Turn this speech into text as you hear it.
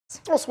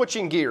Well,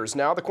 switching gears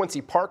now, the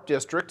Quincy Park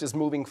District is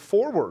moving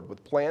forward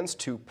with plans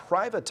to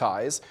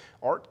privatize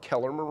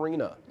Keller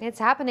Marina. It's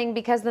happening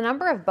because the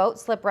number of boat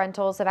slip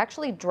rentals have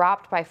actually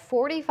dropped by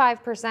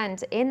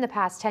 45% in the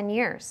past 10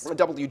 years.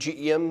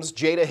 WGEM's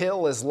Jada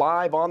Hill is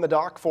live on the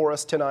dock for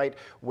us tonight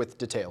with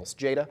details.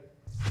 Jada?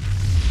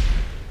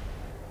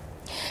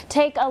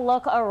 Take a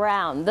look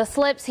around. The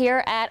slips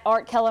here at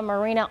Keller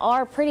Marina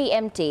are pretty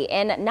empty,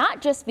 and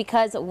not just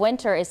because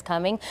winter is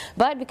coming,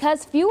 but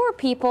because fewer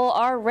people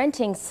are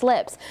renting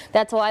slips.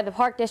 That's why the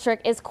Park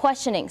District is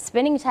questioning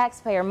spending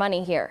taxpayer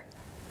money here.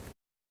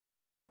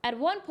 At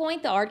one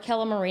point, the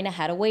Keller Marina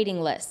had a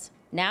waiting list.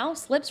 Now,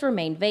 slips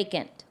remain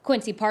vacant.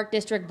 Quincy Park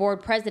District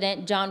Board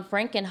President John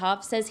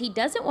Frankenhoff says he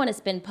doesn't want to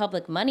spend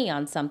public money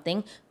on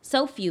something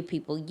so few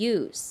people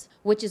use,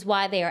 which is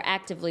why they are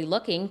actively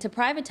looking to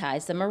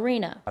privatize the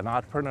marina. An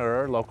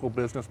entrepreneur, local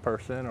business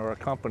person, or a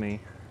company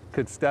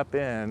could step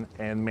in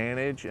and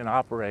manage and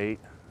operate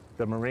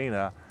the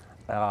marina,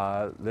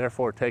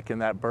 therefore taking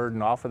that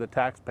burden off of the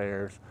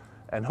taxpayers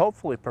and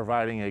hopefully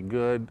providing a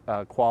good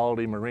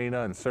quality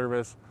marina and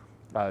service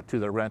to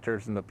the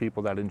renters and the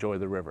people that enjoy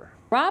the river.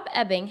 Rob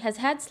Ebbing has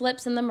had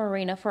slips in the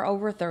marina for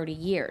over 30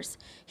 years.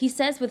 He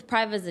says with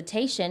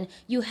privatization,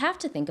 you have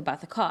to think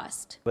about the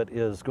cost. It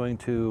is going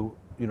to,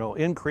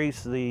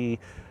 increase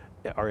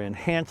or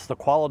enhance the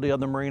quality of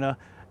the marina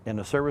and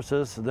the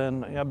services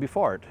than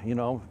before it.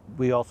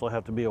 We also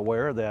have to be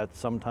aware that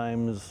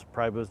sometimes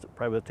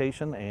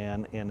privatization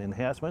and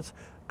enhancements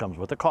comes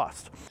with a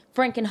cost.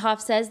 Frankenhoff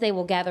says they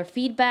will gather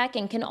feedback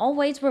and can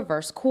always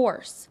reverse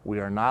course. We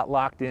are not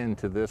locked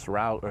into this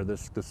route or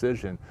this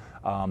decision.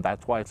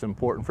 That's why it's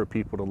important for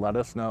people to let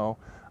us know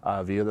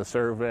via the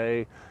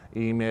survey,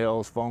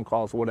 emails, phone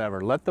calls,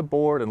 whatever. Let the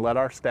board and let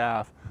our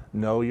staff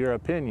know your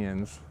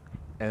opinions,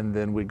 and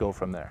then we go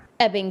from there.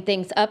 Ebbing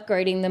thinks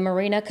upgrading the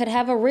marina could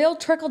have a real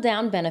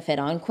trickle-down benefit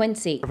on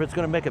Quincy. If it's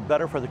going to make it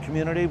better for the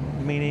community,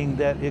 meaning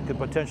that it could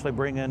potentially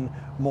bring in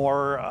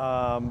more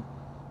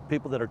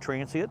people that are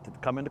transient to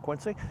come into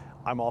Quincy,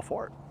 I'm all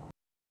for it.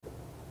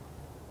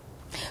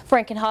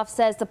 Frankenhoff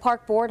says the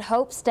park board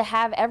hopes to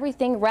have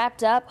everything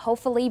wrapped up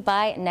hopefully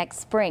by next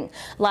spring.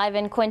 Live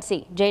in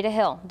Quincy, Jada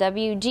Hill,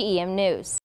 WGEM News.